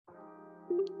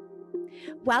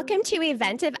Welcome to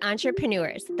Eventive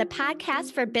Entrepreneurs, the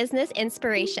podcast for business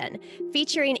inspiration,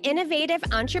 featuring innovative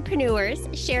entrepreneurs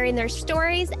sharing their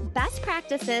stories, best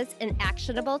practices, and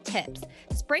actionable tips,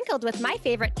 sprinkled with my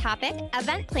favorite topic,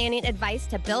 event planning advice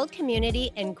to build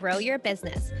community and grow your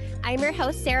business. I'm your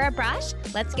host, Sarah Brush.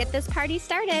 Let's get this party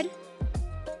started.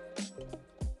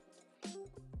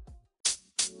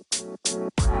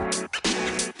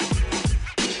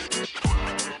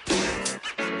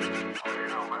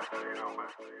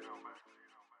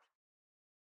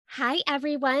 Hi,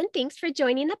 everyone. Thanks for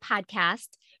joining the podcast.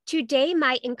 Today,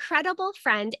 my incredible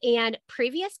friend and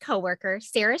previous coworker,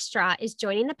 Sarah Straw, is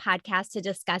joining the podcast to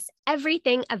discuss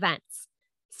everything events.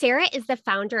 Sarah is the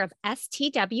founder of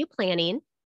STW Planning,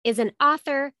 is an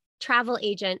author, travel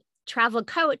agent, travel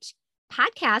coach,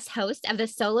 podcast host of the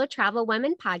Solo Travel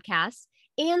Women podcast,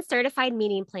 and certified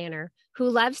meeting planner who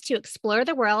loves to explore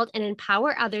the world and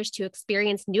empower others to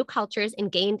experience new cultures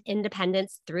and gain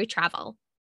independence through travel.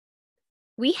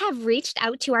 We have reached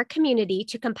out to our community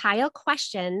to compile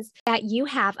questions that you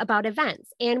have about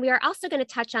events. And we are also going to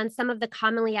touch on some of the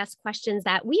commonly asked questions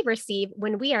that we receive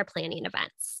when we are planning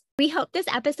events. We hope this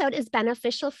episode is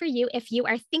beneficial for you if you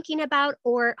are thinking about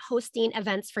or hosting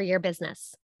events for your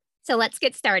business. So let's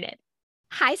get started.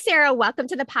 Hi, Sarah. Welcome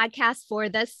to the podcast for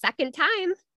the second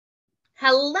time.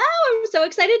 Hello. I'm so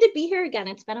excited to be here again.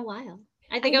 It's been a while.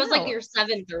 I think I was like your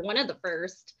seventh or one of the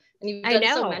first. And you've done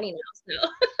so many now. So.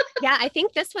 Yeah, I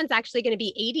think this one's actually going to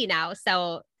be 80 now.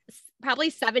 So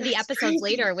probably 70 episodes crazy.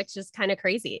 Later, which is kind of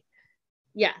crazy.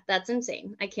 Yeah, that's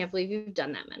insane. I can't believe you've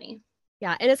done that many.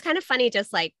 Yeah. And it's kind of funny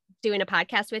just like doing a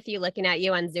podcast with you, looking at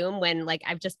you on Zoom when like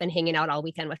I've just been hanging out all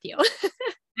weekend with you.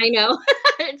 I know.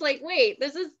 It's like, wait,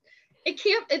 this is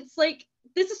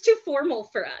too formal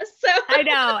for us. So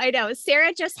I know.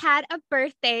 Sarah just had a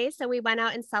birthday. So we went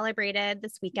out and celebrated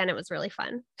this weekend. It was really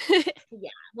fun. Yeah.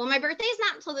 Well, my birthday is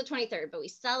not until the 23rd, but we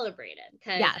celebrated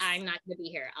because I'm not going to be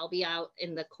here. I'll be out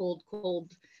in the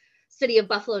cold city of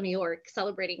Buffalo, New York,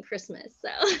 celebrating Christmas. So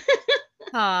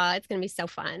oh, it's going to be so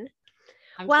fun.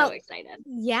 I'm so excited.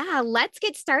 Yeah, let's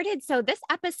get started. So this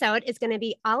episode is going to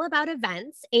be all about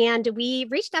events, and we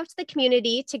reached out to the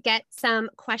community to get some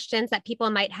questions that people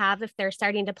might have if they're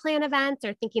starting to plan events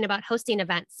or thinking about hosting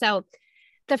events. So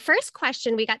the first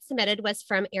question we got submitted was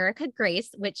from Erica Grace,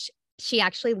 which she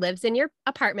actually lives in your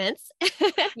apartments.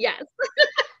 Yes.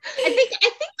 I think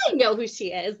I know who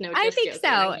she is. No, I think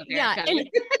so. Yeah.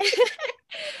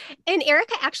 And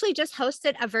Erica actually just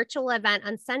hosted a virtual event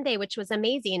on Sunday, which was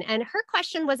amazing. And her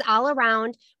question was all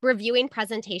around reviewing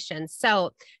presentations.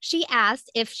 So she asked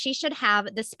if she should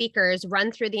have the speakers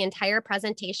run through the entire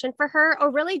presentation for her, or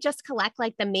really just collect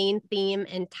like the main theme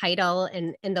and title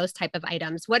and those type of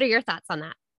items. What are your thoughts on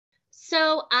that?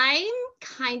 So I'm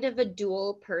kind of a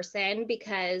dual person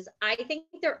because I think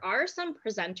there are some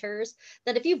presenters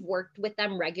that if you've worked with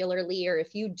them regularly or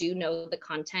if you do know the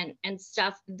content and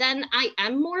stuff, then I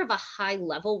am more of a high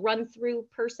level run through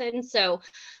person. So,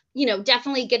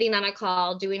 definitely getting on a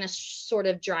call, doing a sort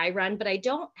of dry run, but I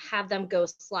don't have them go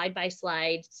slide by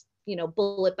slide,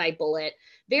 bullet by bullet,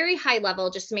 very high level,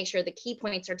 just to make sure the key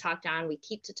points are talked on. We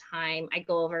keep to time. I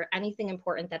go over anything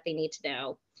important that they need to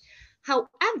know.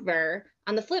 However,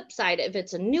 on the flip side, if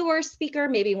it's a newer speaker,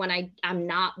 maybe when I'm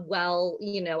not well,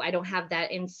 I don't have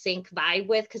that in sync vibe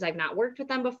with because I've not worked with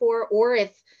them before, or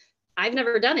if I've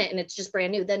never done it and it's just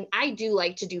brand new, then I do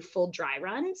like to do full dry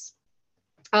runs.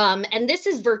 And this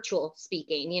is virtual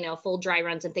speaking, full dry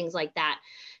runs and things like that.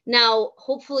 Now,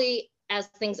 hopefully, as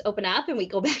things open up and we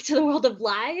go back to the world of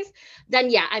live,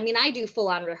 then I do full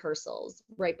on rehearsals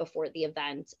right before the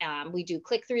event. We do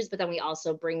click-throughs, but then we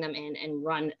also bring them in and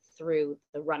run through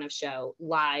the run of show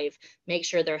live, make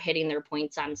sure they're hitting their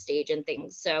points on stage and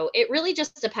things. So it really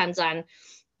just depends on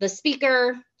the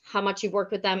speaker, how much you've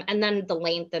worked with them, and then the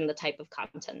length and the type of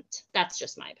content. That's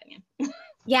just my opinion.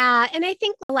 Yeah. And I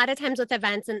think a lot of times with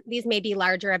events, and these may be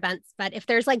larger events, but if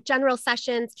there's like general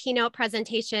sessions, keynote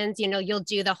presentations, you'll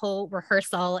do the whole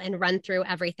rehearsal and run through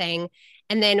everything.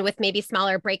 And then with maybe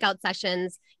smaller breakout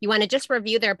sessions, you want to just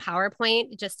review their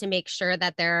PowerPoint just to make sure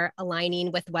that they're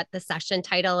aligning with what the session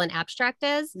title and abstract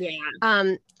is.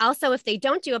 Yeah. Also, if they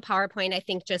don't do a PowerPoint, I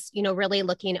think just, really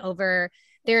looking over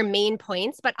their main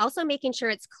points, but also making sure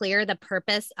it's clear the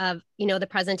purpose of, the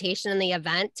presentation and the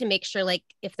event to make sure like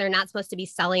if they're not supposed to be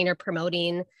selling or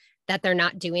promoting that they're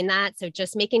not doing that. So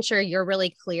just making sure you're really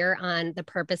clear on the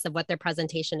purpose of what their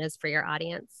presentation is for your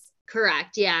audience.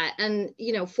 Correct. Yeah. And,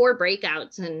 for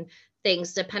breakouts and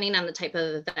things, depending on the type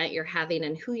of event you're having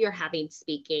and who you're having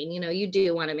speaking, you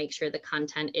do want to make sure the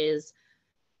content is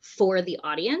for the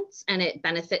audience and it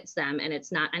benefits them, and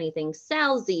it's not anything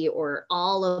salesy or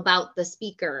all about the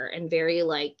speaker and very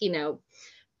like, you know,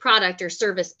 product or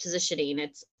service positioning.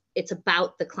 It's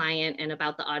about the client and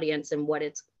about the audience and what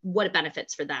it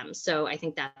benefits for them. So I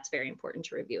think that's very important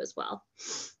to review as well.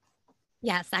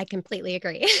 Yes, I completely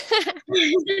agree.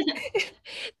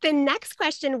 The next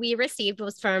question we received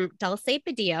was from Dulce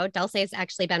Badillo. Dulce has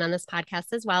actually been on this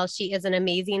podcast as well. She is an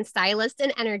amazing stylist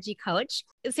and energy coach.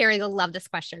 Sarah, you'll love this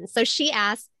question. So she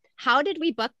asked, how did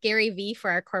we book Gary Vee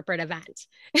for our corporate event?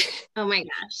 Oh my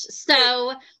gosh.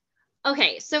 So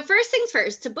okay, so first things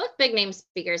first, to book big name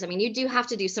speakers, I mean, you do have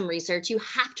to do some research. You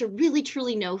have to really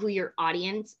truly know who your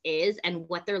audience is and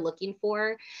what they're looking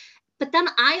for. But then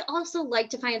I also like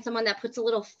to find someone that puts a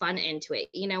little fun into it.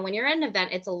 You know, when you're at an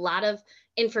event, it's a lot of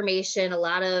information, a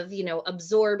lot of, you know,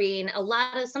 absorbing,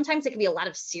 sometimes it can be a lot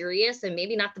of serious and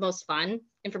maybe not the most fun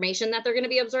information that they're going to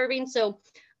be absorbing. So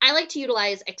I like to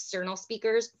utilize external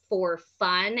speakers for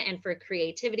fun and for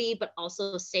creativity, but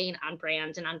also staying on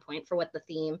brand and on point for what the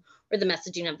theme or the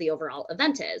messaging of the overall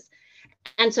event is.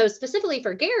 And so specifically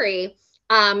for Gary,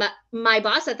 my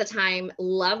boss at the time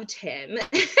loved him.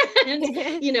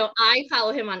 And, you know, I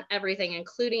follow him on everything,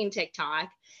 including TikTok.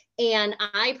 And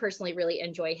I personally really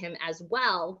enjoy him as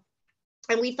well.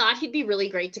 And we thought he'd be really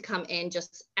great to come in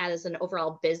just as an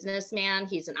overall businessman.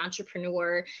 He's an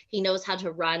entrepreneur. He knows how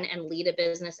to run and lead a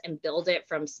business and build it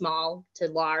from small to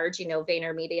large. You know,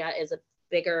 VaynerMedia is a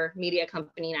bigger media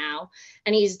company now,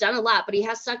 and he's done a lot, but he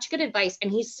has such good advice,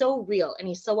 and he's so real and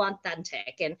he's so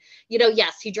authentic. And, you know,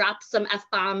 yes, he drops some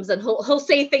F-bombs and he'll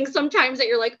say things sometimes that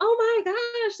you're like, oh my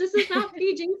gosh, this is not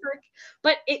PG,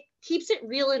 but it keeps it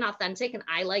real and authentic. And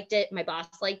I liked it. My boss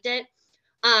liked it.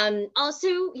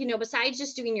 Also, you know, besides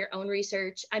just doing your own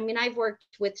research, I mean, I've worked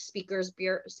with speakers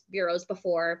bureaus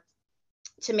before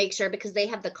to make sure, because they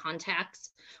have the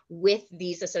contacts with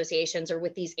these associations or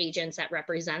with these agents that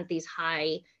represent these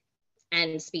high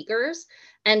end speakers.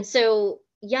 And so,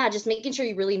 yeah, just making sure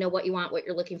you really know what you want, what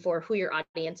you're looking for, who your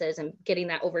audience is, and getting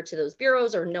that over to those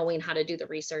bureaus, or knowing how to do the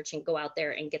research and go out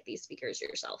there and get these speakers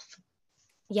yourself.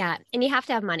 Yeah. And you have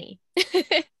to have money.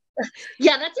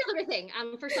 Yeah, that's the other thing.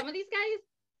 For some of these guys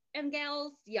and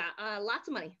gals, yeah, lots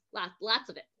of money, lots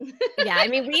of it. Yeah, I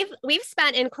mean, we've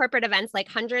spent in corporate events like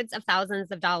hundreds of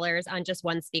thousands of dollars on just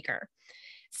one speaker.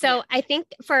 So yeah. I think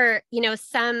for, you know,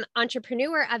 some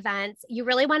entrepreneur events, you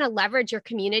really want to leverage your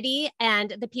community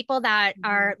and the people that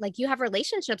are like you have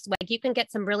relationships with. You can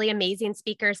get some really amazing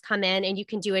speakers come in and you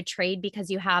can do a trade because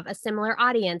you have a similar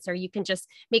audience, or you can just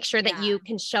make sure that you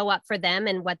can show up for them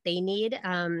and what they need,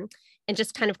 and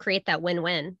just kind of create that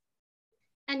win-win.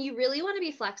 And you really want to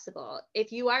be flexible.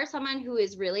 If you are someone who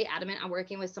is really adamant on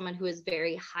working with someone who is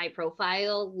very high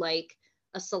profile, like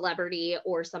a celebrity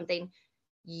or something,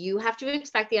 you have to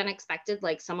expect the unexpected,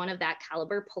 like someone of that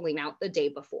caliber pulling out the day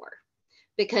before,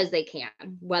 because they can,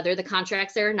 whether the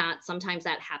contract's there or not. Sometimes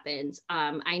that happens.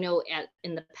 I know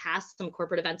in the past, some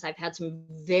corporate events, I've had some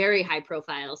very high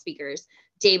profile speakers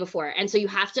day before. And so you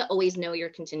have to always know your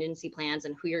contingency plans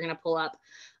and who you're going to pull up,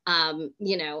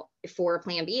 you know, for a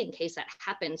plan B in case that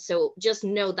happens. So just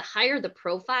know, the higher the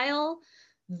profile,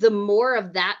 the more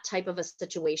of that type of a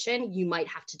situation you might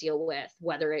have to deal with,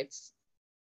 whether it's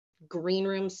green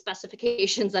room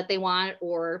specifications that they want,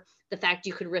 or the fact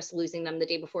you could risk losing them the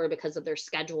day before because of their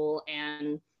schedule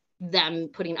and them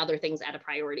putting other things at a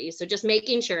priority. So just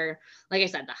making sure, like I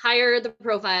said, the higher the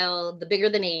profile, the bigger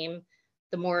the name,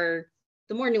 the more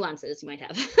nuances you might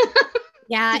have.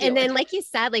 Yeah. And then, like you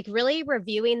said, like really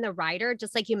reviewing the rider,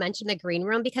 just like you mentioned, the green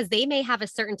room, because they may have a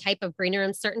certain type of green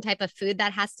room, certain type of food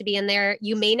that has to be in there.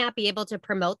 You may not be able to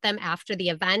promote them after the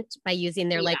event by using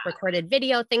their like recorded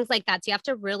video, things like that. So you have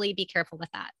to really be careful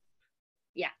with that.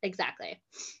 Yeah, exactly.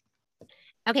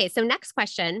 Okay. So next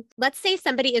question, let's say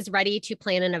somebody is ready to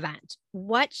plan an event.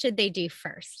 What should they do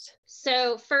first?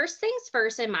 So first things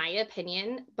first, in my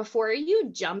opinion, before you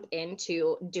jump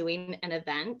into doing an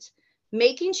event,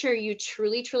 making sure you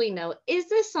truly, truly know, is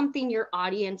this something your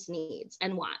audience needs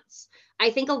and wants? I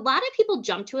think a lot of people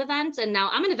jump to events, and now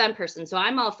I'm an event person, so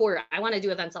I'm all for it. I want to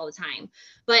do events all the time.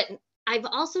 But I've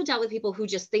also dealt with people who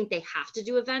just think they have to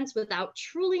do events without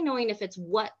truly knowing if it's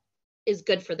what is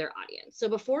good for their audience. So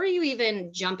before you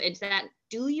even jump into that,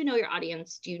 do you know your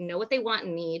audience? Do you know what they want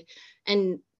and need?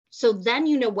 And so then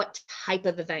you know what type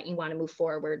of event you want to move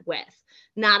forward with.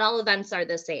 Not all events are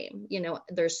the same. You know,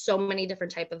 there's so many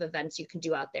different type of events you can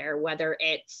do out there, whether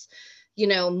it's, you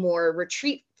know, more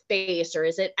retreat based, or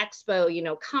is it expo, you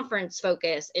know, conference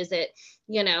focus? Is it,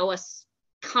 you know,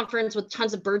 conference with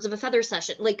tons of birds of a feather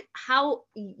session. Like, how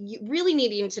you really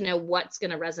needing to know what's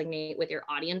going to resonate with your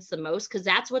audience the most, because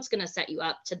that's what's going to set you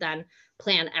up to then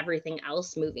plan everything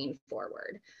else moving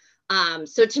forward.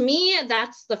 So to me,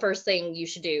 that's the first thing you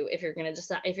should do if you're going to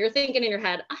decide, if you're thinking in your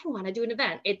head, I want to do an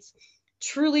event. It's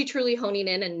truly honing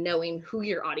in and knowing who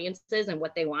your audience is and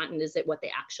what they want, and is it what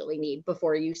they actually need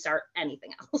before you start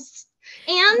anything else.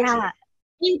 And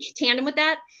in tandem with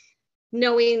that,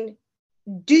 knowing,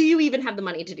 do you even have the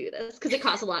money to do this? Because it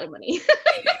costs a lot of money.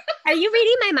 Are you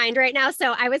reading my mind right now?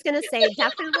 So I was going to say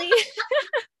definitely,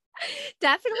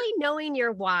 definitely knowing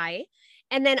your why.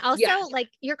 And then also like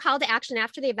your call to action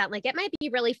after the event, like it might be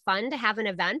really fun to have an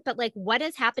event, but like what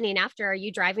is happening after? Are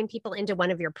you driving people into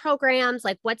one of your programs?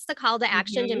 Like what's the call to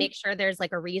action to make sure there's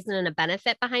like a reason and a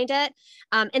benefit behind it?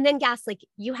 And then yes, like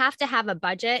you have to have a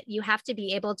budget. You have to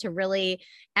be able to really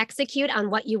execute on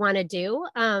what you want to do,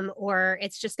 or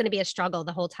it's just going to be a struggle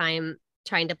the whole time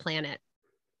trying to plan it.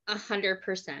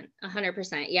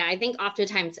 100%. Yeah. I think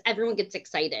oftentimes everyone gets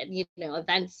excited, you know,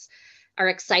 events are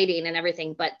exciting and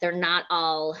everything, but they're not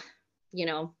all, you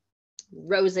know,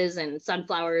 roses and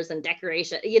sunflowers and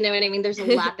decoration, you know what I mean? There's a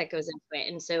lot that goes into it.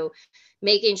 And so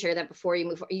making sure that before you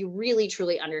move forward, you really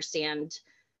truly understand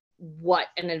what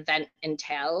an event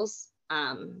entails,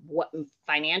 what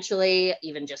financially,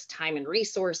 even just time and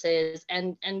resources,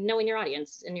 and knowing your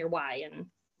audience and your why. And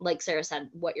like Sarah said,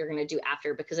 what you're going to do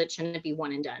after, because it shouldn't be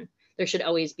one and done. There should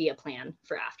always be a plan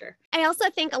for after. I also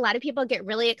think a lot of people get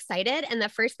really excited and the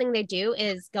first thing they do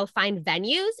is go find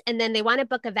venues, and then they want to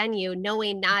book a venue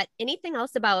knowing not anything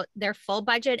else about their full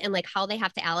budget and like how they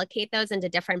have to allocate those into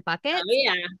different buckets. Oh,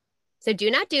 yeah. So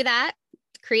do not do that.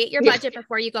 Create your budget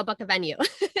before you go book a venue.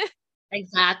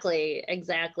 Exactly.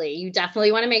 You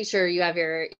definitely want to make sure you have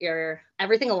your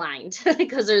everything aligned,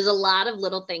 because there's a lot of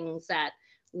little things that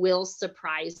will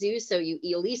surprise you. So you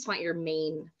at least want your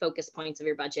main focus points of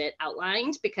your budget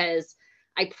outlined, because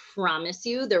I promise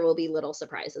you there will be little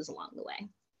surprises along the way.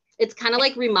 It's kind of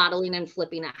like remodeling and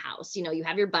flipping a house. You know, you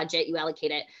have your budget, you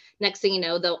allocate it. Next thing you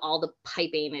know, though, all the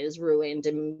piping is ruined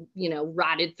and, you know,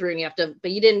 rotted through, and you have to,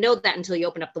 but you didn't know that until you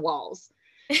open up the walls.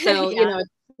 So, you know, it's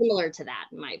similar to that,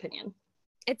 in my opinion.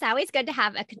 It's always good to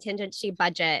have a contingency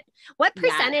budget. What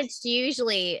percentage do you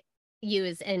usually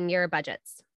use in your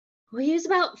budgets? We use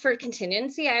about, for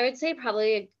contingency, I would say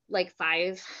probably like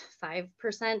 5%,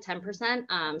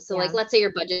 10%. So like, let's say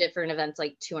your budget for an event's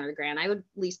like 200 grand. I would at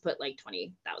least put like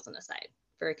 20,000 aside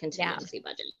for a contingency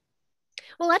budget.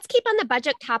 Well, let's keep on the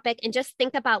budget topic and just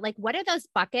think about like, what are those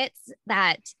buckets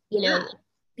that, you know,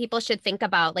 people should think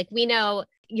about? Like, we know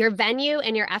your venue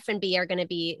and your F&B are going to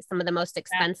be some of the most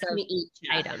expensive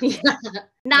items.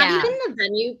 Not even the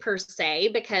venue per se,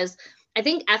 because I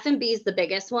think F&B is the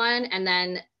biggest one. And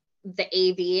then the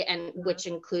AV, and which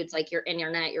includes like your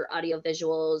internet, your audio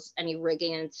visuals, any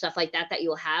rigging and stuff like that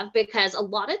you'll have. Because a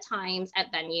lot of times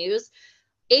at venues,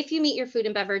 if you meet your food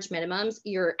and beverage minimums,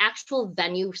 your actual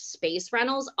venue space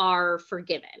rentals are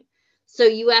forgiven. So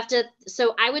you have to,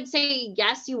 so I would say,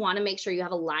 yes, you want to make sure you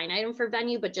have a line item for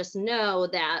venue, but just know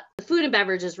that the food and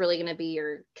beverage is really going to be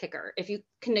your kicker. If you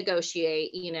can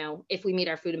negotiate, you know, if we meet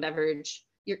our food and beverage,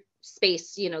 your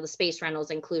space, you know, the space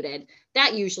rentals included,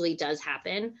 that usually does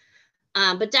happen.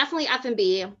 But definitely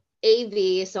F&B,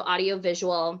 AV, so audio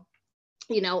visual,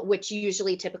 you know, which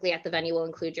usually typically at the venue will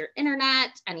include your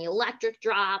internet, any electric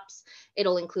drops.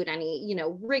 It'll include any, you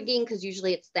know, rigging, because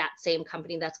usually it's that same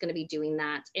company that's going to be doing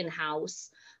that in-house.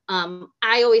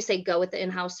 I always say go with the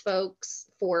in-house folks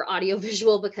for audio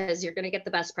visual, because you're going to get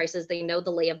the best prices. They know the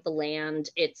lay of the land.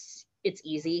 It's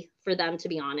easy for them, to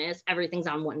be honest. Everything's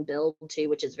on one bill too,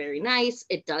 which is very nice.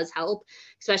 It does help,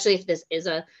 especially if this is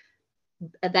a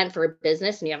event for a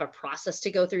business and you have a process to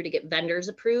go through to get vendors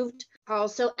approved.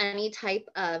 Also, any type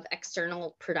of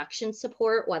external production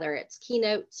support, whether it's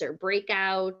keynotes or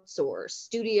breakouts or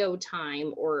studio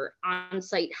time or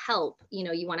on-site help, you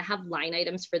know, you want to have line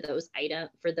items for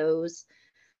those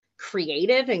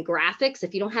creative and graphics.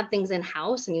 If you don't have things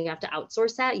in-house and you have to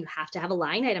outsource that, you have to have a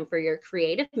line item for your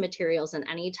creative materials and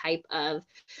any type of,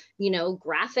 you know,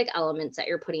 graphic elements that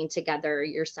you're putting together,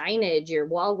 your signage, your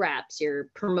wall wraps, your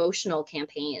promotional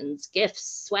campaigns,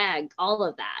 gifts, swag, all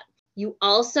of that. You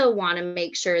also want to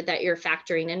make sure that you're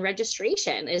factoring in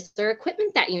registration. Is there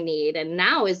equipment that you need? And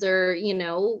now, is there, you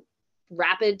know,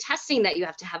 rapid testing that you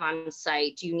have to have on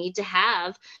site? Do you need to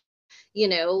have, you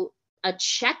know, a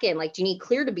check-in? Like, do you need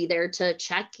Clear to be there to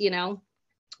check, you know,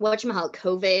 whatchamacallit,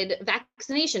 COVID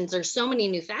vaccinations? There's so many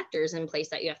new factors in place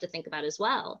that you have to think about as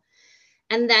well.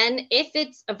 And then if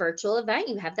it's a virtual event,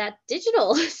 you have that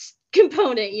digital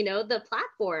component, the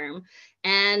platform.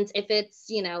 And if it's,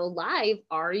 live,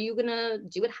 are you going to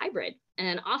do it hybrid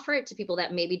and offer it to people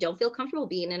that maybe don't feel comfortable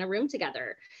being in a room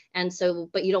together? And so,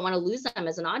 but you don't want to lose them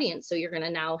as an audience. So you're going to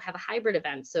now have a hybrid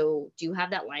event. So do you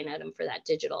have that line item for that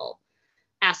digital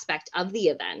aspect of the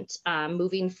event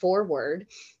moving forward?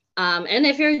 And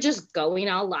if you're just going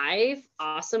all live,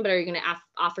 awesome. But are you going to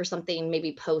offer something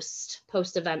maybe post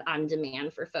event on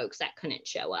demand for folks that couldn't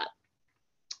show up?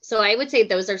 So I would say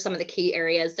those are some of the key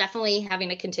areas. Definitely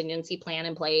having a contingency plan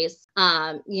in place,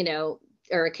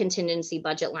 or a contingency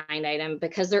budget line item,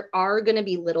 because there are going to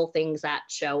be little things that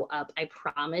show up. I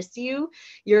promise you,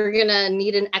 you're going to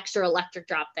need an extra electric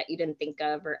drop that you didn't think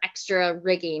of, or extra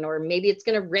rigging, or maybe it's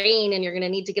going to rain and you're going to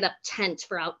need to get up tent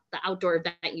for the outdoor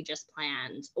event that you just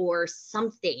planned, or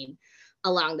something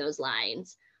along those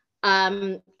lines.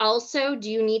 Also,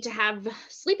 do you need to have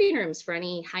sleeping rooms for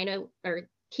any high note or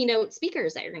keynote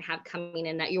speakers that you're going to have coming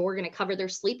in, that you're going to cover their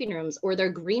sleeping rooms or their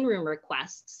green room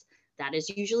requests? That is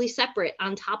usually separate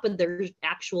on top of their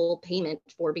actual payment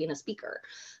for being a speaker.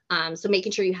 So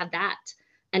making sure you have that.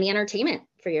 Any entertainment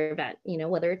for your event,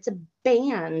 whether it's a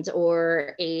band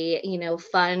or a,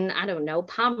 fun, I don't know,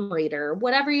 palm reader,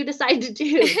 whatever you decide to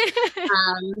do.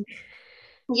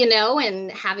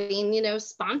 And having,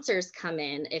 sponsors come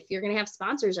in. If you're going to have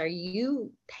sponsors, are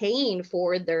you paying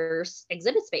for their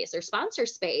exhibit space or sponsor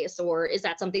space, or is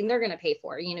that something they're going to pay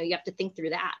for? You have to think through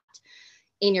that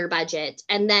in your budget.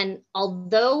 And then,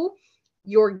 although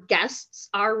your guests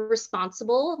are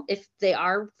responsible, if they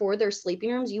are for their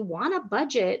sleeping rooms, you want a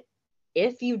budget.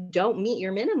 If you don't meet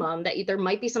your minimum, that there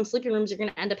might be some sleeping rooms you're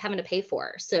going to end up having to pay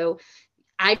for. So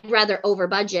I'd rather over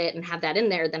budget and have that in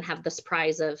there than have the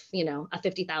surprise of, a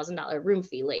 $50,000 room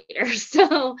fee later.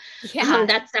 So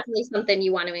that's definitely something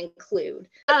you want to include.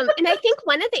 And I think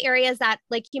one of the areas that,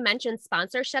 like you mentioned,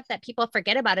 sponsorship, that people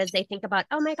forget about is they think about,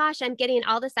 oh my gosh, I'm getting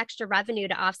all this extra revenue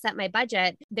to offset my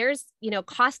budget. There's,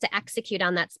 cost to execute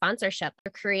on that sponsorship.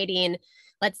 They're creating,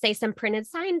 let's say, some printed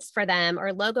signs for them,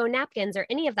 or logo napkins, or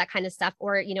any of that kind of stuff,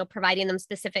 or, providing them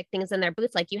specific things in their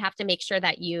booths. Like, you have to make sure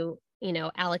that you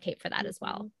allocate for that as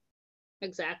well.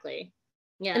 Exactly.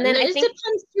 Yeah. And then it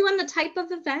depends too on the type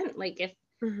of event. Like, if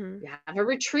you have a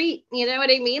retreat, you know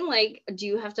what I mean? Like, do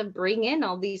you have to bring in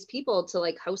all these people to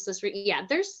like host this? Yeah,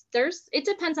 it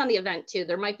depends on the event too.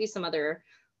 There might be some other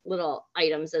little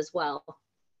items as well.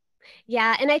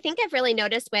 Yeah. And I think I've really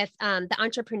noticed with the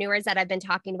entrepreneurs that I've been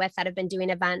talking with that have been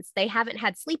doing events, they haven't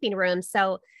had sleeping rooms.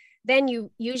 So then you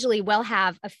usually will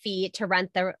have a fee to rent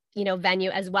the,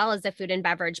 venue as well as the food and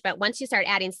beverage. But once you start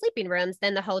adding sleeping rooms,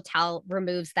 then the hotel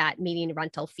removes that meeting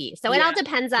rental fee. So it all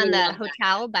depends on the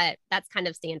hotel, but that's kind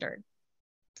of standard.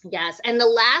 Yes. And the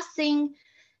last thing,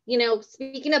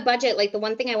 speaking of budget, like the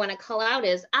one thing I want to call out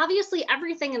is, obviously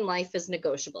everything in life is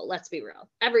negotiable. Let's be real.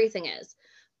 Everything is.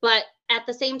 But at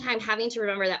the same time, having to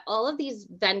remember that all of these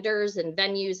vendors and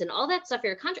venues and all that stuff,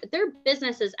 your contract, they're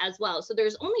businesses as well. So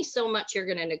there's only so much you're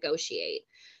going to negotiate.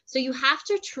 So you have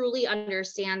to truly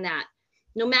understand that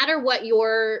no matter what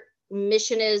your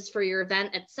mission is for your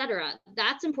event, et cetera,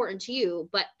 that's important to you.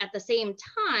 But at the same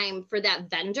time, for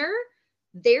that vendor,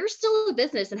 they're still a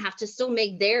business and have to still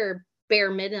make their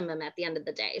bare minimum at the end of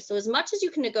the day. So as much as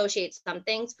you can negotiate some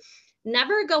things,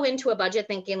 never go into a budget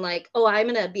thinking like, oh, I'm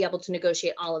going to be able to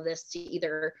negotiate all of this to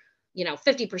either,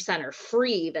 50% or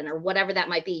free even, or whatever that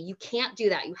might be. You can't do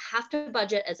that. You have to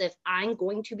budget as if I'm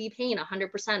going to be paying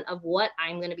 100% of what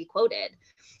I'm going to be quoted.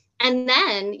 And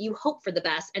then you hope for the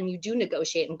best and you do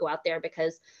negotiate and go out there,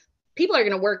 because people are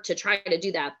going to work to try to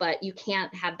do that, but you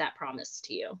can't have that promised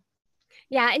to you.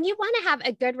 Yeah. And you want to have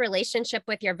a good relationship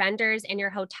with your vendors and your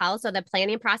hotel. So the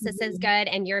planning process is good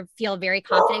and you feel very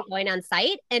confident going on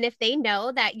site. And if they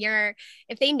know that you're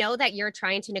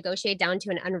trying to negotiate down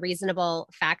to an unreasonable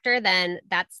factor, then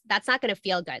that's not going to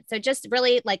feel good. So just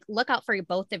really like look out for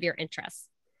both of your interests.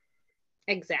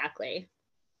 Exactly.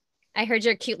 I heard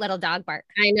your cute little dog bark.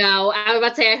 I know. I was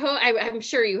about to say, I'm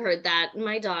sure you heard that.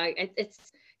 My dog,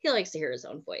 he likes to hear his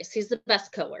own voice. He's the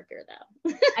best coworker,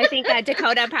 though. I think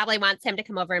Dakota probably wants him to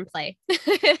come over and play.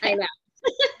 I know.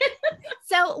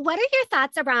 So what are your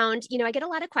thoughts around, I get a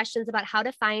lot of questions about how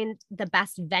to find the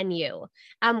best venue.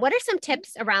 What are some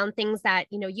tips around things that,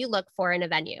 you look for in a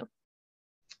venue?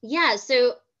 Yeah.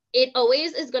 So it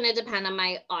always is going to depend on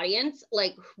my audience,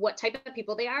 like what type of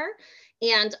people they are,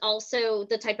 and also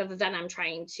the type of event I'm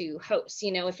trying to host.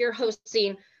 If you're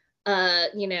hosting,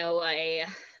 a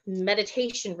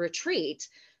meditation retreat,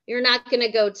 you're not going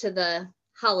to go to the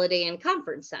Holiday Inn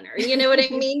Conference Center. You know what I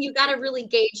mean? You got to really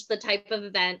gauge the type of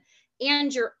event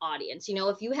and your audience. You know,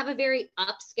 if you have a very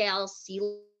upscale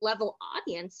C-level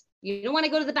audience, you don't want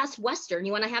to go to the Best Western.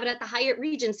 You want to have it at the Hyatt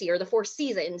Regency or the Four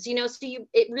Seasons, you know, so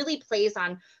it really plays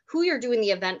on who you're doing the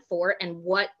event for, and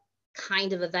what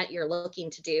kind of event you're looking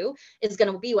to do is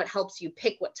going to be what helps you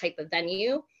pick what type of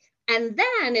venue. And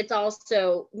then it's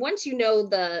also, once you know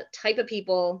the type of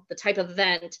people, the type of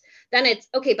event, then it's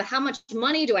okay, but how much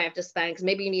money do I have to spend? Because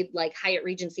maybe you need like Hyatt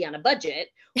Regency on a budget,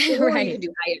 or Right. you can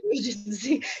do Hyatt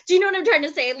Regency. Do you know what I'm trying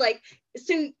to say? Like,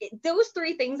 so those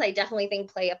three things I definitely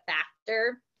think play a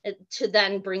factor to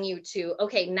then bring you to,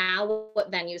 okay, now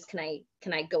what venues can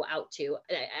I go out to?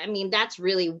 I mean, that's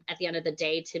really at the end of the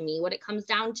day, to me, what it comes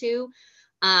down to.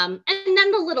 And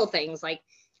then the little things like,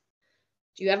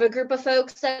 do you have a group of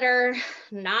folks that are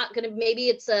not going to, maybe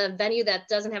it's a venue that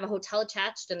doesn't have a hotel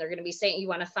attached and they're going to be saying you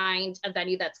want to find a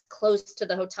venue that's close to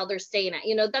the hotel they're staying at,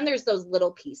 you know, then there's those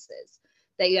little pieces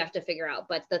that you have to figure out.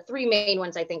 But the three main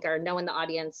ones I think are knowing the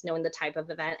audience, knowing the type of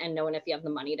event, and knowing if you have the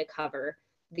money to cover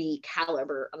the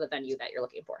caliber of a venue that you're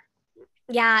looking for.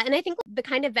 Yeah. And I think the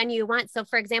kind of venue you want. So,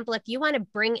 for example, if you want to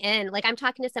bring in, like I'm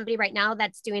talking to somebody right now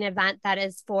that's doing an event that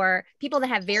is for people that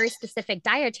have very specific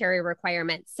dietary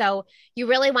requirements. So, you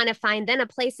really want to find then a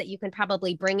place that you can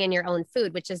probably bring in your own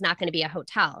food, which is not going to be a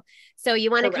hotel. So,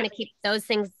 you want to kind of keep those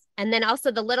things. And then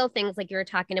also the little things like you were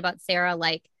talking about, Sarah,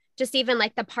 like just even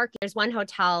like the park. There's one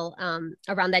hotel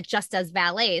around that just does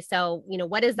valet. So, you know,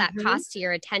 what does that cost to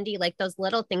your attendee? Like those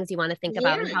little things you want to think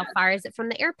about, and how far is it from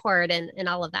the airport and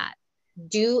all of that.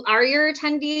 Are your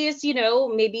attendees, you know,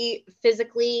 maybe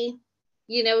physically,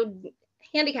 you know,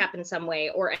 handicapped in some way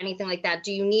or anything like that?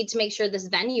 Do you need to make sure this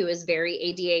venue is very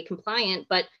ADA compliant,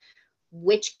 but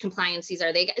which compliances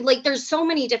are they? Like, there's so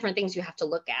many different things you have to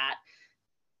look at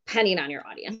depending on your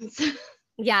audience.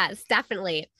 Yes,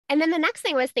 definitely. And then the next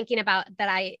thing I was thinking about that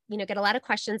I, you know, get a lot of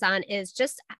questions on is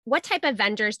just what type of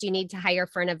vendors do you need to hire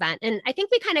for an event? And I think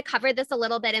we kind of covered this a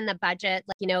little bit in the budget.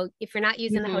 Like, you know, if you're not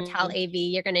using the hotel AV,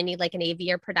 you're going to need like an AV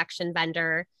or production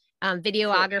vendor,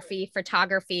 videography,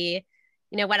 photography.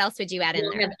 You know, what else would you add in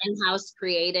there? Have in-house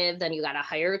creative, then you got to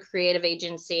hire a creative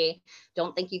agency.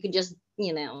 Don't think you can just,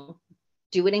 you know,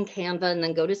 do it in Canva and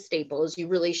then go to Staples. You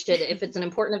really should, if it's an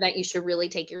important event, you should really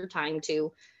take your time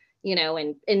to, you know,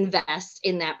 and invest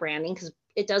in that branding, because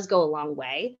it does go a long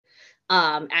way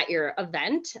at your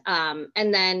event.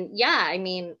 And then, yeah, I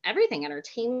mean, everything,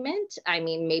 entertainment. I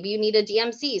mean, maybe you need a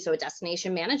DMC, so a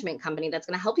destination management company that's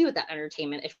going to help you with that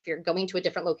entertainment if you're going to a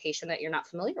different location that you're not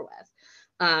familiar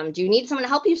with. Do you need someone to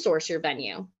help you source your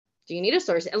venue? Do you need a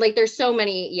source? Like, there's so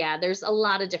many, there's a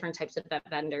lot of different types of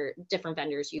different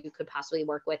vendors you could possibly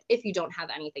work with if you don't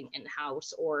have anything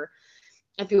in-house, or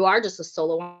if you are just a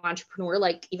solo entrepreneur,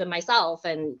 like even myself,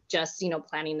 and just, you know,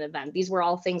 planning the event. These were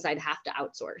all things I'd have to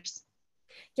outsource.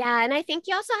 Yeah. And I think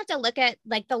you also have to look at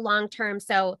like the long term.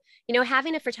 So, you know,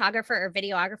 having a photographer or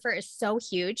videographer is so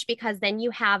huge, because then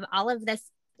you have all of this,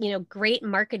 you know, great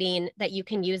marketing that you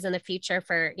can use in the future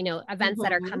for, you know, events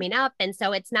that are coming up. And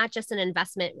so it's not just an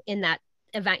investment in that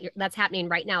event that's happening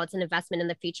right now. It's an investment in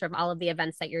the future of all of the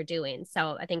events that you're doing.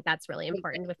 So I think that's really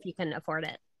important if you can afford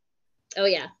it. Oh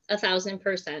yeah,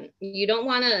 1,000%. You don't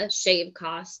want to shave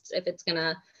costs if it's going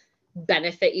to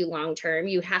benefit you long term.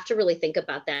 You have to really think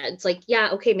about that. It's like,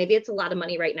 yeah, okay, maybe it's a lot of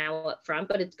money right now up front,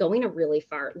 but it's going a really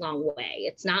long way.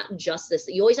 It's not just this.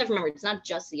 You always have to remember, it's not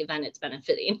just the event it's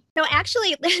benefiting. So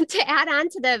actually, to add on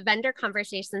to the vendor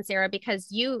conversation, Sarah, because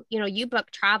you book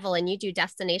travel and you do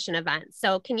destination events.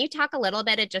 So can you talk a little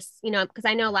bit of just, you know, because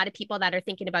I know a lot of people that are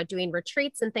thinking about doing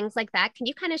retreats and things like that. Can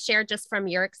you kind of share just from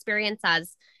your experience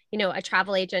as, you know, a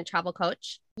travel agent, travel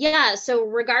coach? Yeah. So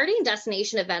regarding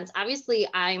destination events, obviously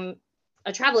I'm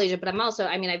a travel agent, but I'm also,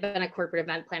 I mean, I've been a corporate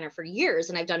event planner for years,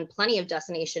 and I've done plenty of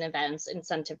destination events,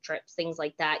 incentive trips, things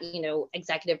like that, you know,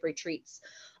 executive retreats,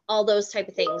 all those type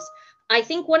of things. I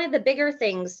think one of the bigger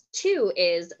things too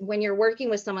is when you're working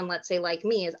with someone, let's say like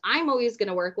me, is I'm always going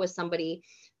to work with somebody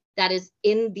that is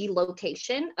in the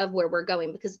location of where we're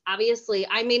going, because obviously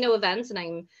I may know events and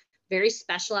I'm very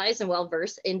specialized and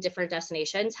well-versed in different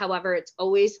destinations. However, it's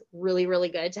always really, really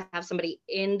good to have somebody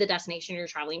in the destination you're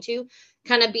traveling to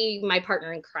kind of be my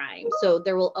partner in crime. So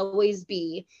there will always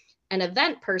be an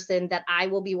event person that I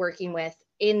will be working with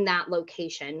in that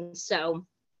location. So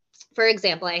for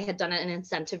example, I had done an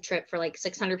incentive trip for like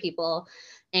 600 people,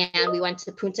 and we went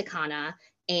to Punta Cana.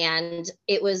 And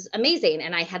it was amazing.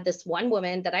 And I had this one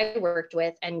woman that I worked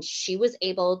with, and she was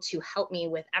able to help me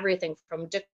with everything from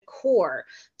decor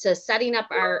to setting up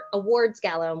our awards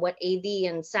gala and what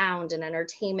AV and sound and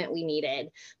entertainment we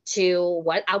needed, to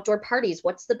what outdoor parties,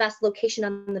 what's the best location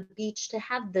on the beach to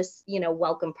have this,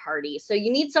 welcome party. So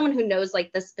you need someone who knows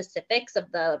like the specifics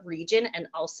of the region and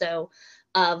also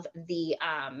of the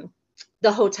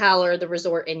hotel or the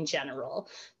resort in general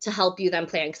to help you then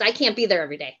plan. Because I can't be there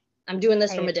every day. I'm doing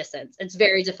this from a distance. It's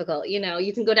very difficult.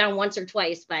 You can go down once or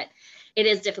twice, but it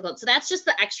is difficult. So that's just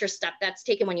the extra step that's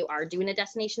taken when you are doing a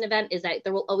destination event, is that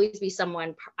there will always be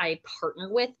someone I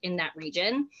partner with in that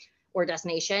region or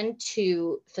destination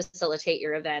to facilitate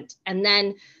your event. And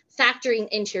then factoring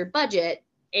into your budget,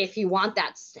 if you want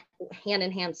that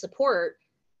hand-in-hand support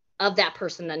of that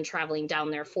person then traveling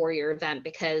down there for your event,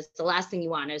 because the last thing you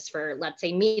want is for, let's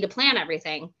say, me to plan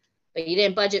everything, but you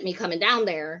didn't budget me coming down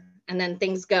there, and then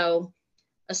things go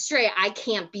astray. I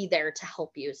can't be there to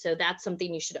help you. So that's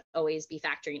something you should always be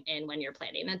factoring in when you're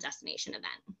planning a destination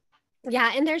event.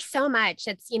 Yeah. And there's so much.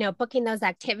 It's, booking those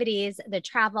activities, the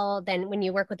travel. Then when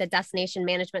you work with a destination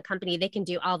management company, they can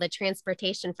do all the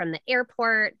transportation from the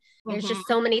airport. There's just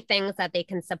so many things that they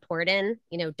can support in,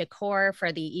 decor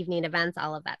for the evening events,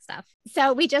 all of that stuff.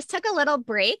 So we just took a little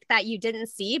break that you didn't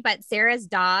see, but Sarah's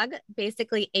dog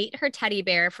basically ate her teddy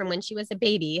bear from when she was a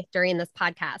baby during this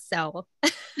podcast. So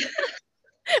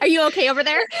are you okay over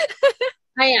there?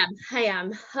 I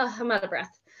am. Oh, I'm out of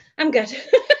breath. I'm good.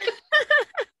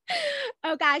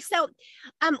 Oh gosh. So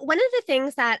one of the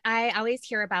things that I always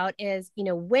hear about is,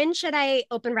 when should I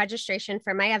open registration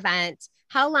for my event?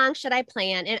 How long should I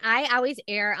plan? And I always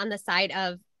err on the side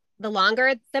of the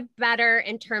longer, the better,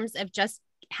 in terms of just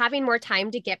having more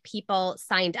time to get people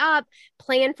signed up,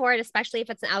 plan for it, especially if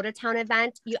it's an out of town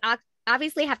event. You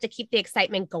obviously have to keep the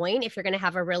excitement going if you're going to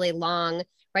have a really long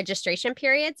registration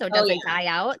period, so it doesn't die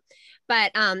out.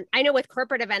 But I know with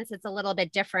corporate events, it's a little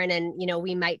bit different. And,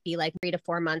 we might be like 3 to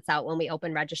 4 months out when we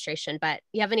open registration. But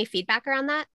you have any feedback around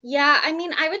that? Yeah, I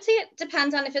mean, I would say it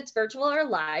depends on if it's virtual or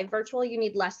live. Virtual, you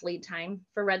need less lead time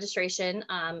for registration.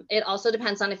 It also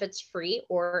depends on if it's free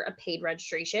or a paid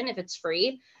registration. If it's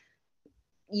free,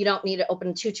 you don't need to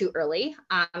open too early,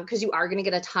 because you are going to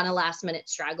get a ton of last minute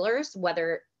stragglers,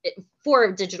 for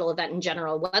a digital event in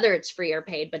general, whether it's free or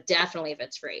paid, but definitely if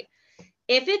it's free.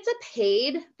 If it's a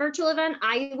paid virtual event,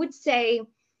 I would say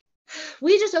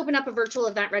we just opened up a virtual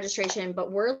event registration,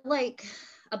 but we're like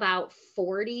about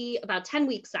 10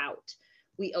 weeks out.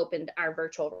 We opened our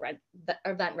virtual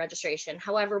event registration.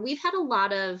 However, we've had a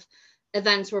lot of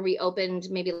events where we opened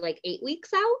maybe like 8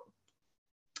 weeks out.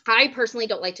 I personally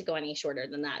don't like to go any shorter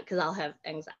than that because I'll have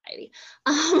anxiety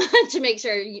to make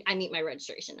sure I meet my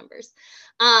registration numbers.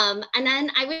 And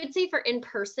then I would say for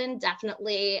in-person,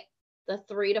 definitely the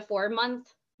 3 to 4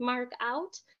 month mark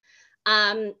out.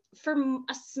 For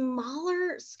a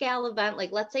smaller scale event,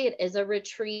 like let's say it is a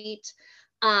retreat,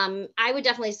 I would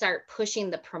definitely start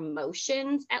pushing the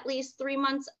promotions at least 3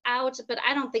 months out, but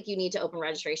I don't think you need to open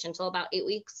registration until about 8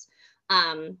 weeks,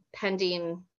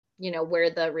 pending where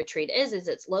the retreat is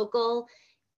it's local.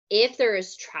 If there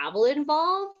is travel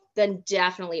involved, then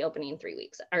definitely opening 3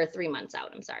 weeks or 3 months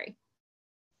out. I'm sorry.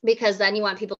 Because then you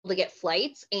want people to get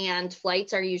flights, and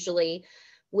flights are usually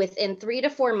within 3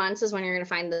 to 4 months is when you're going to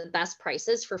find the best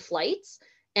prices for flights.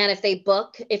 And if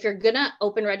you're going to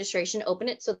open registration, open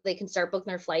it so they can start booking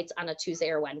their flights on a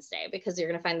Tuesday or Wednesday, because you're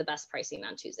going to find the best pricing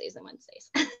on Tuesdays and Wednesdays.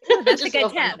 Oh, that's a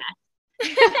good tip.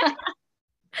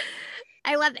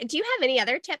 I love it. Do you have any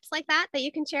other tips like that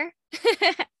you can share?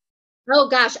 Oh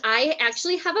gosh, I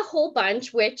actually have a whole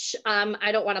bunch, which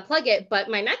I don't want to plug it, but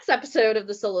my next episode of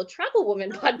the Solo Travel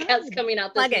Woman podcast coming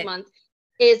out this month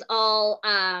is all,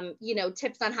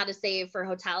 tips on how to save for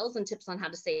hotels and tips on how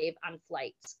to save on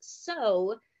flights.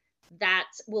 So that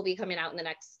will be coming out in the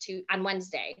next on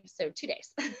Wednesday. So 2 days.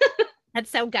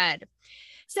 That's so good.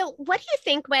 So what do you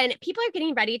think when people are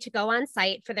getting ready to go on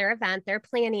site for their event, they're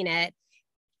planning it?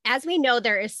 As we know,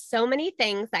 there is so many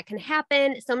things that can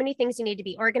happen, so many things you need to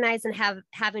be organized and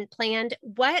haven't planned.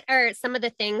 What are some of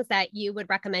the things that you would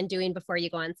recommend doing before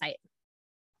you go on site?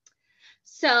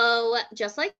 So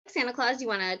just like Santa Claus, you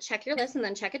want to check your list and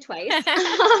then check it twice.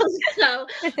 So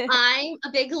I'm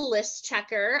a big list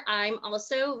checker. I'm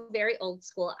also very old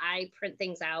school. I print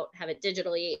things out, have it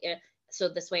digitally. So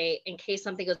this way, in case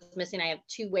something goes missing, I have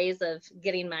 2 ways of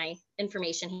getting my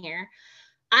information here.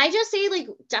 I just say,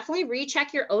 definitely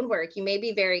recheck your own work. You may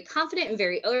be very confident and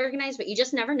very organized, but you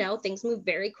just never know. Things move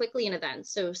very quickly in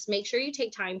events. So make sure you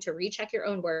take time to recheck your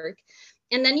own work.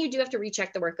 And then you do have to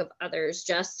recheck the work of others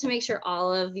just to make sure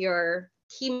all of your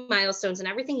key milestones and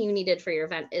everything you needed for your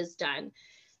event is done.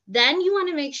 Then you want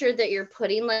to make sure that you're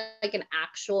putting like an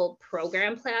actual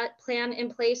program plan in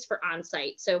place for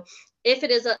on-site. So if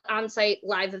it is an on-site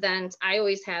live event, I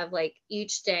always have like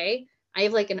each day, I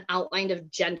have like an outlined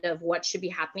agenda of what should be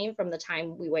happening from the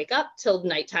time we wake up till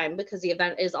nighttime, because the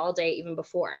event is all day even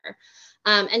before.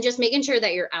 And just making sure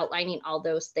that you're outlining all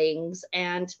those things.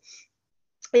 And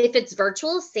if it's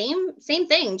virtual, same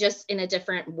thing, just in a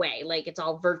different way. Like it's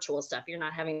all virtual stuff. You're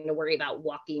not having to worry about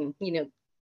walking,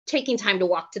 taking time to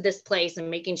walk to this place and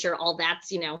making sure all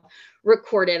that's,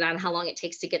 recorded on how long it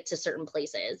takes to get to certain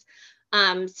places.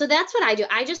 So that's what I do.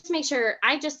 I just make sure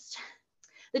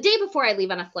the day before I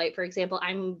leave on a flight, for example,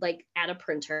 I'm like at a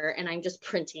printer and I'm just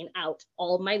printing out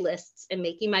all my lists and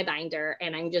making my binder.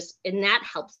 And that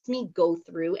helps me go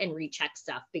through and recheck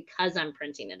stuff because I'm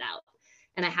printing it out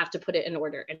and I have to put it in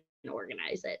order and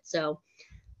organize it. So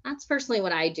that's personally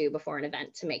what I do before an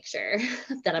event to make sure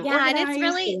that I'm organized, and it's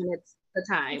really, and it's the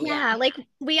time. Yeah, like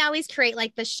we always create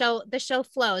like the show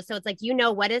flow. So it's like,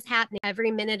 what is happening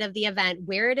every minute of the event,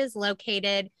 where it is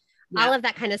located, all of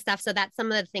that kind of stuff. So that's some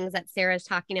of the things that Sarah's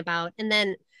talking about. And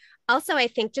then also, I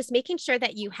think just making sure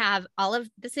that you have all of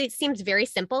this, it seems very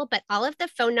simple, but all of the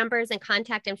phone numbers and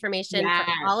contact information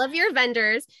for all of your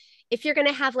vendors. If you're going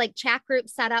to have like chat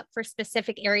groups set up for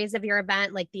specific areas of your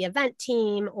event, like the event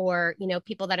team or,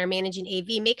 people that are managing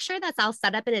AV, make sure that's all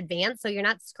set up in advance so you're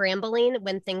not scrambling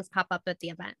when things pop up at the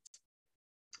event.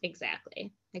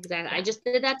 Exactly. I just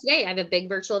did that today. I have a big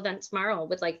virtual event tomorrow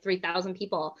with like 3,000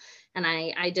 people. And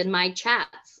I did my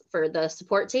chats for the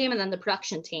support team and then the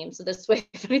production team. So this way,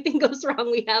 if anything goes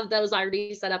wrong, we have those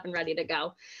already set up and ready to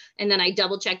go. And then I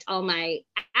double checked all my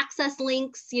access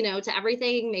links, to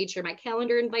everything, made sure my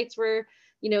calendar invites were,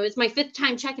 it's my 5th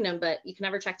time checking them, but you can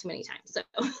never check too many times. So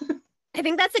I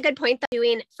think that's a good point,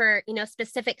 doing for,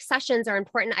 specific sessions or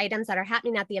important items that are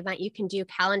happening at the event. You can do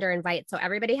calendar invites. So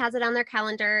everybody has it on their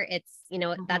calendar. It's,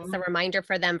 that's a reminder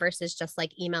for them versus just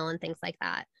like email and things like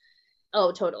that.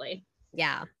 Oh, totally.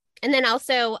 Yeah. And then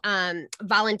also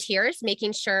volunteers,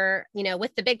 making sure,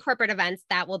 with the big corporate events,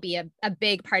 that will be a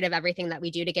big part of everything that we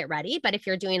do to get ready. But if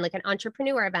you're doing like an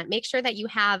entrepreneur event, make sure that you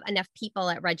have enough people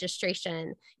at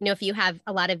registration. If you have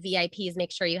a lot of VIPs,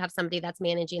 make sure you have somebody that's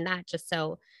managing that, just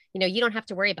so, you don't have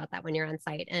to worry about that when you're on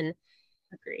site. And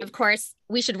Agreed. Of course,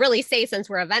 we should really say, since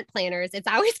we're event planners, it's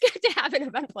always good to have an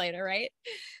event planner, right?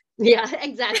 Yeah,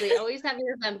 exactly. Always have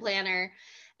your event planner.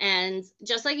 And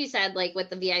just like you said, like with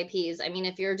the VIPs, I mean,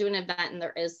 if you're doing an event and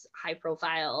there is high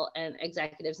profile and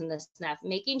executives in this stuff,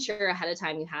 making sure ahead of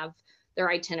time you have their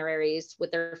itineraries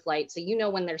with their flights, so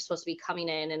when they're supposed to be coming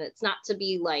in, and it's not to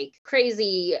be like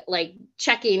crazy, like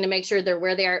checking to make sure they're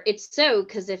where they are. It's so,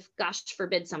 because if, gosh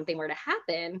forbid, something were to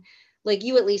happen, like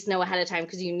you at least know ahead of time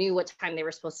because you knew what time they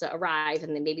were supposed to arrive,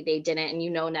 and then maybe they didn't,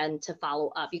 and then to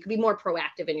follow up. You could be more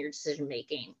proactive in your decision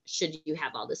making should you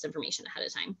have all this information ahead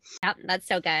of time. Yep, that's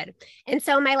so good. And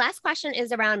so my last question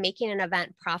is around making an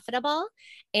event profitable.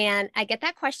 And I get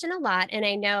that question a lot. And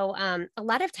I know a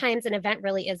lot of times an event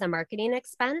really is a marketing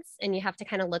expense, and you have to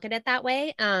kind of look at it that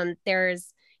way.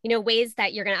 There's ways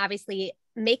that you're going to obviously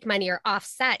make money or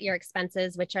offset your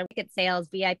expenses, which are ticket sales,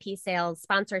 VIP sales,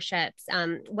 sponsorships.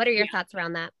 What are your thoughts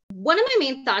around that? One of my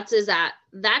main thoughts is that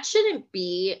shouldn't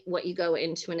be what you go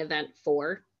into an event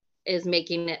for, is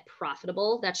making it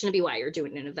profitable. That shouldn't be why you're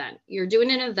doing an event. You're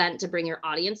doing an event to bring your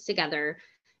audience together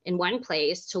in one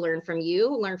place to learn from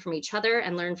you, learn from each other,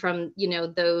 and learn from,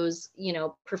 those,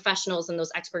 professionals and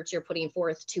those experts you're putting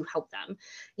forth to help them.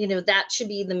 That should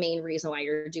be the main reason why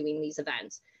you're doing these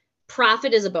events.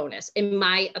 Profit is a bonus, in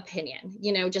my opinion.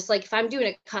 Just like if I'm doing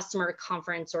a customer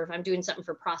conference or if I'm doing something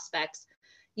for prospects,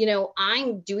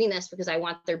 I'm doing this because I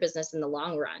want their business in the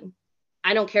long run.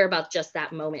 I don't care about just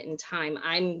that moment in time.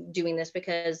 I'm doing this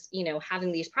because,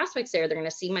 having these prospects there, they're going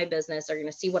to see my business, they're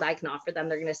going to see what I can offer them.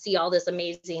 They're going to see all this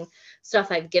amazing stuff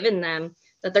I've given them,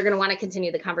 that they're going to want to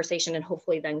continue the conversation and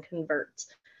hopefully then convert.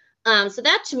 So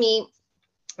that to me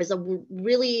is a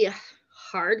really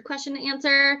hard question to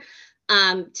answer.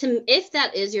 If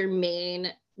that is your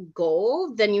main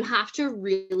goal, then you have to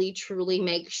really truly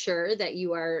make sure that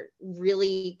you are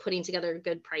really putting together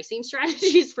good pricing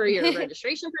strategies for your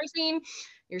registration pricing,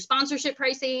 your sponsorship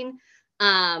pricing,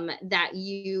 that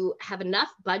you have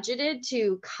enough budgeted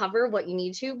to cover what you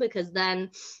need to, because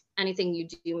then anything you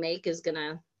do make is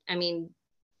gonna,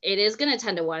 it is going to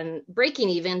 10 to 1. Breaking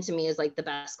even to me is like the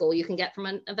best goal you can get from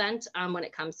an event when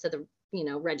it comes to the,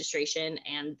 registration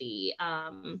and the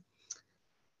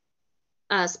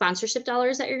sponsorship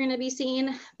dollars that you're going to be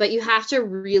seeing. But you have to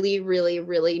really, really,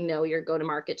 really know your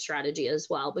go-to-market strategy as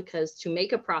well, because to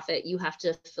make a profit, you have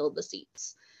to fill the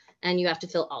seats. and you have to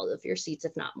fill all of your seats,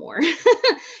 if not more,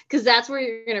 because that's where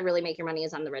you're going to really make your money,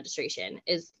 is on the registration,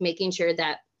 is making sure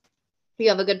that you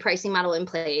have a good pricing model in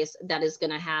place that is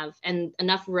going to have and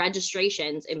enough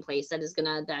registrations in place that is going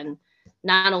to then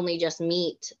not only just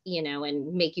meet,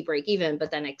 and make you break even,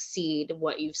 but then exceed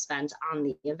what you've spent on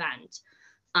the event.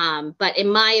 But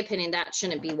in my opinion, that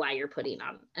shouldn't be why you're putting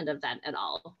on an event at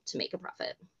all, to make a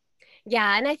profit.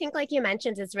 Yeah. And I think, like you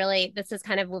mentioned, this is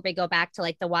kind of where we go back to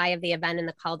like the why of the event and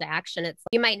the call to action. It's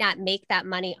you might not make that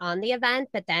money on the event,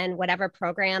 but then whatever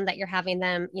program that you're having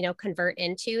them, convert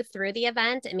into through the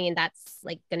event, I mean, that's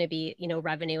like going to be,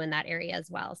 revenue in that area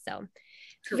as well. So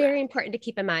it's very important to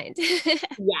keep in mind.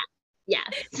 Yeah.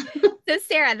 Yes. So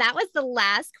Sarah, that was the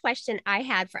last question I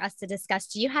had for us to discuss.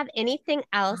 Do you have anything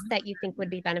else that you think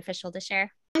would be beneficial to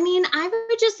share? I mean, I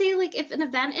would just say, like, if an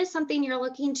event is something you're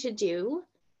looking to do,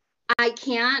 I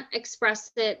can't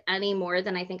express it any more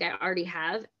than I think I already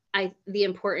have. The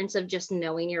importance of just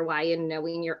knowing your why and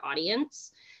knowing your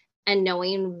audience and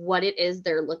knowing what it is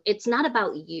it's not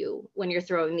about you when you're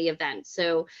throwing the event.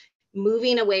 So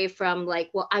moving away from like,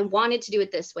 well, I wanted to do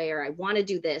it this way, or I want to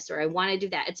do this, or I want to do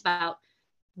that. It's about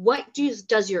what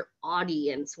does your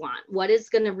audience want? What is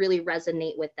going to really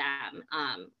resonate with them?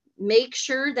 Make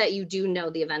sure that you do know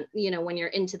the event, when you're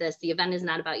into this, the event is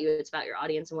not about you, it's about your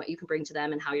audience and what you can bring to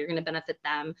them and how you're going to benefit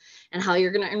them and how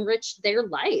you're going to enrich their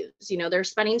lives. They're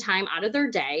spending time out of their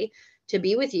day to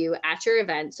be with you at your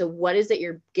event. So what is it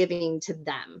you're giving to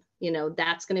them?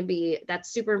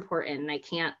 That's super important. And I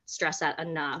can't stress that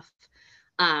enough.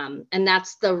 And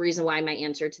that's the reason why my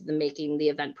answer to making the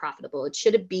event profitable. It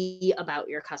should be about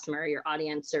your customer, your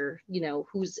audience, or,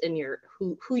 who's in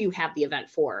who you have the event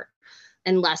for,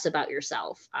 and less about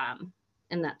yourself.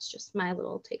 And that's just my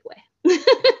little takeaway.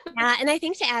 Yeah. And I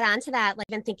think to add on to that, like,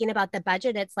 when thinking about the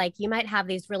budget, it's like you might have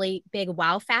these really big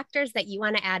wow factors that you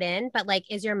want to add in, but like,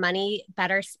 is your money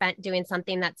better spent doing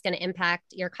something that's going to impact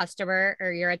your customer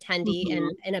or your attendee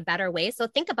in a better way? So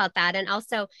think about that. And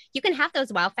also, you can have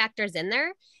those wow factors in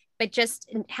there, but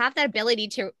just have that ability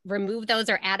to remove those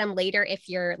or add them later if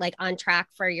you're like on track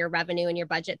for your revenue and your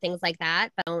budget, things like that.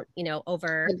 But don't,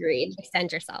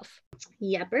 extend yourself.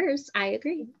 Yepers, I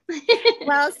agree.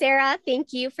 Well, Sarah,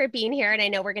 thank you for being here. And I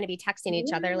know we're going to be texting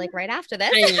each other like right after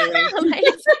this.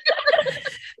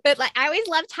 But like, I always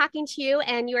love talking to you,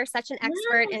 and you are such an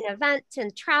expert in events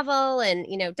and travel and,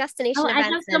 destination events. I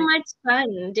have so much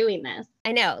fun doing this.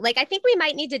 I know. Like, I think we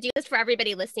might need to do this for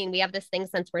everybody listening. We have this thing,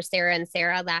 since we're Sarah and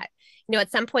Sarah, that,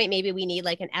 at some point, maybe we need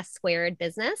like an S squared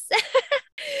business.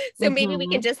 So maybe we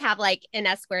can just have like an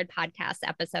S squared podcast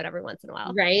episode every once in a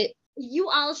while. Right. You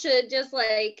all should just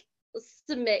like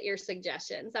submit your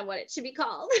suggestions on what it should be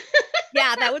called.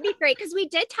 Yeah, that would be great. Because we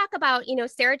did talk about,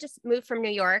 Sarah just moved from New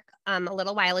York a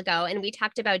little while ago, and we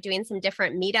talked about doing some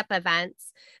different meetup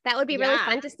events. That would be really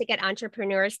fun, just to get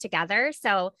entrepreneurs together.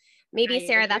 So maybe,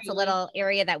 Sarah, that's a little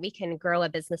area that we can grow a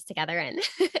business together in.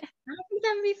 I think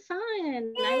that'd be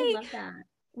fun. Yay. I would love that.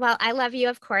 Well, I love you,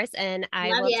 of course, and I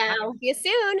will talk to you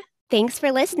soon. Thanks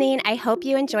for listening. I hope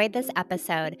you enjoyed this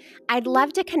episode. I'd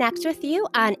love to connect with you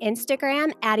on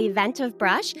Instagram at Event of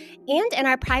Brush and in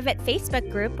our private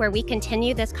Facebook group where we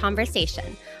continue this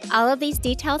conversation. All of these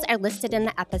details are listed in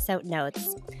the episode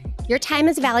notes. Your time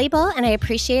is valuable, and I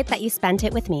appreciate that you spent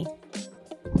it with me.